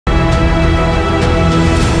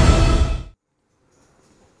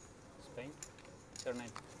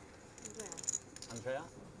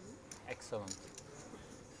Excellent.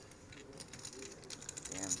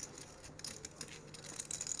 Damn.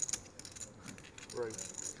 Right.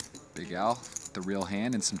 Big Al, the real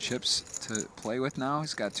hand and some chips to play with now.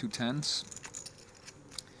 He's got 2 10s.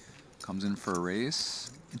 Comes in for a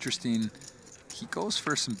raise. Interesting. He goes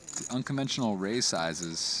for some unconventional raise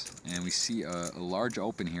sizes, and we see a large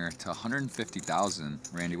open here to 150,000.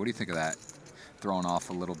 Randy, what do you think of that? Throwing off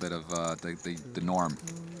a little bit of the norm.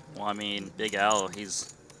 Well, I mean, Big Al,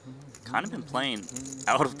 he's kind of been playing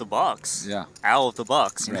out of the box. Yeah. Out of the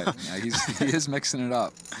box. You Right. know? Yeah, he is mixing it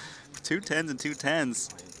up. 2 10s and 2 10s.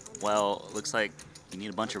 Well, it looks like you need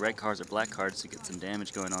a bunch of red cards or black cards to get some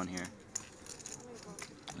damage going on here.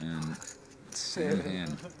 And same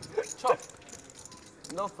hand. Chop.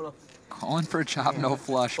 No flush. Calling for a chop, no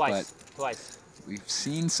flush, Twice. but Twice. we've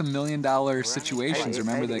seen some $1 million situations.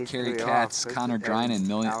 Remember the Kerry Katz, Connor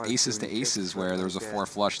Drynan, aces to aces, where there was a 4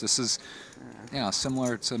 flush. This is, you know,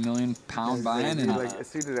 similar to £1 million buy-in. And Like a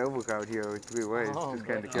suited overcard here with 3 ways, just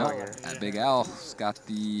kind of killing it. that Big Al's got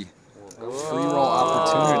the free roll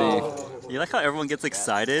opportunity. You like how everyone gets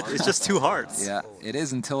excited? It's just 2 hearts. Yeah, it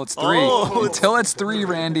is until it's 3. Oh, until it's 3,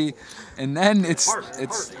 Randy, and then it's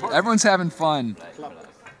everyone's having fun.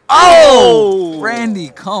 Oh, Randy,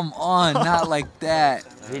 come on, not like that.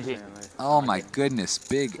 Oh my goodness,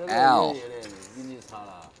 Big Al.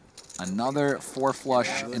 Another 4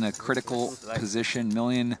 flush in a critical position, $1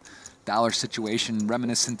 million situation,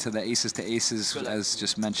 reminiscent to the aces to aces as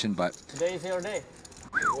just mentioned, but. Today is your day.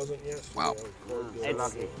 Wow. It's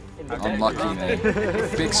Unlucky,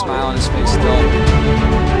 man. Big smile on his face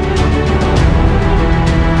still.